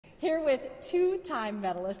Here with two-time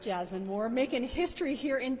medalist Jasmine Moore, making history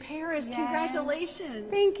here in Paris. Yes.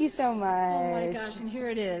 Congratulations. Thank you so much. Oh my gosh, and here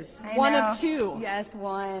it is. I One know. of two. Yes,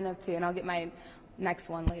 one of two, and I'll get my next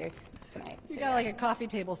one later tonight. You got like a coffee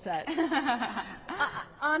table set.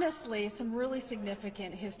 Honestly, some really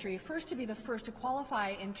significant history. First, to be the first to qualify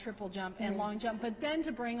in triple jump and long jump, but then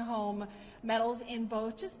to bring home medals in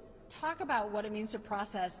both. Just talk about what it means to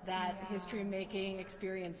process that history-making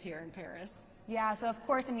experience here in Paris. Yeah, so of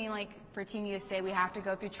course, I mean, like for Team USA, we have to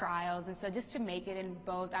go through trials, and so just to make it in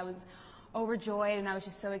both, I was overjoyed and I was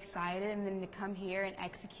just so excited, and then to come here and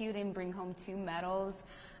execute and bring home 2 medals,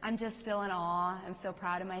 I'm just still in awe. I'm so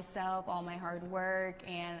proud of myself, all my hard work,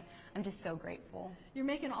 and I'm just so grateful. You're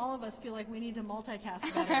making all of us feel like we need to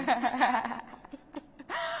multitask better.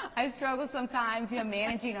 I struggle sometimes,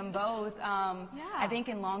 managing them both. I think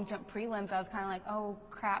in long jump prelims, I was kind of like, oh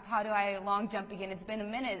crap, how do I long jump again? It's been a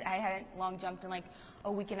minute. I hadn't long jumped in like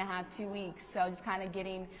a week and a half, 2 weeks. So just kind of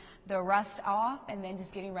getting the rust off and then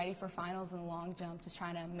just getting ready for finals and long jump, just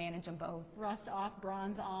trying to manage them both. Rust off,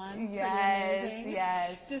 bronze on. Yes, pretty amazing.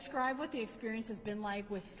 yes. Describe what the experience has been like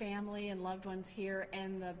with family and loved ones here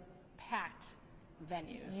and the packed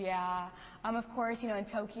venues. Yeah, of course, in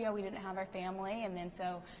Tokyo we didn't have our family, and then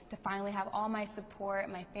so to finally have all my support,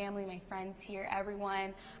 my family, my friends here,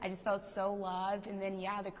 everyone, I just felt so loved. And then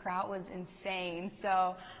the crowd was insane.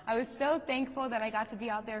 So I was so thankful that I got to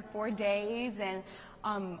be out there 4 days, and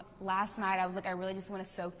last night I was like, I really just want to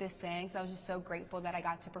soak this in, because I was just so grateful that I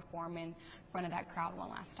got to perform in front of that crowd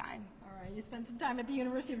one last time. All right, you spent some time at the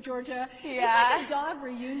University of Georgia. Yeah. It's like a dog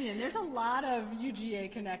reunion. There's a lot of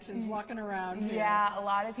UGA connections walking around here. Yeah, a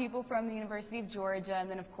lot of people from the University of Georgia,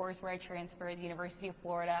 and then of course where I transferred, the University of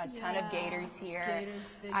Florida, a ton of Gators here. Gators,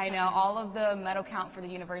 big I know, time. all of the medal count for the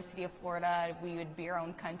University of Florida, we would be our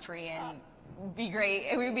own country and be great.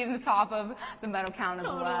 It would be in the top of the medal count as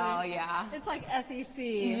well, yeah. It's like SEC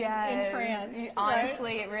in France.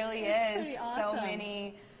 Honestly, right? it really It's is. pretty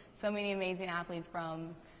awesome. So many amazing athletes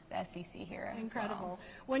from the SEC here. Incredible. As well.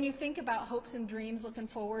 When you think about hopes and dreams looking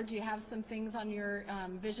forward, do you have some things on your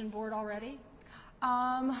vision board already?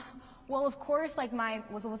 Well, of course, like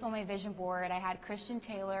what was on my vision board, I had Christian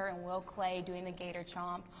Taylor and Will Clay doing the Gator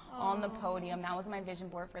Chomp on the podium. That was my vision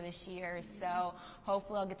board for this year. So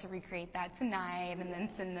hopefully I'll get to recreate that tonight and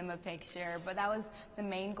then send them a picture. But that was the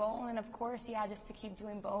main goal. And of course, just to keep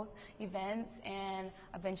doing both events and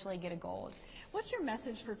eventually get a gold. What's your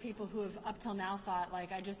message for people who have up till now thought,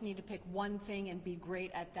 like, I just need to pick one thing and be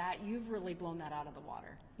great at that? You've really blown that out of the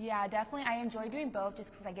water. Yeah, definitely. I enjoy doing both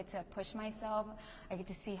just because I get to push myself. I get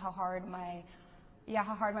to see how hard my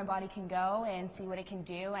body can go and see what it can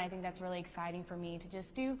do. And I think that's really exciting for me to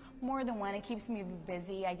just do more than one. It keeps me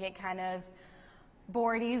busy. I get kind of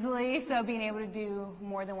bored easily, so being able to do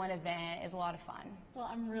more than one event is a lot of fun. Well,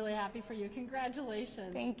 I'm really happy for you.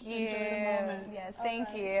 Congratulations. Thank you. Enjoy the moment. Yes, All thank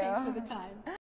right. you. Thanks for the time.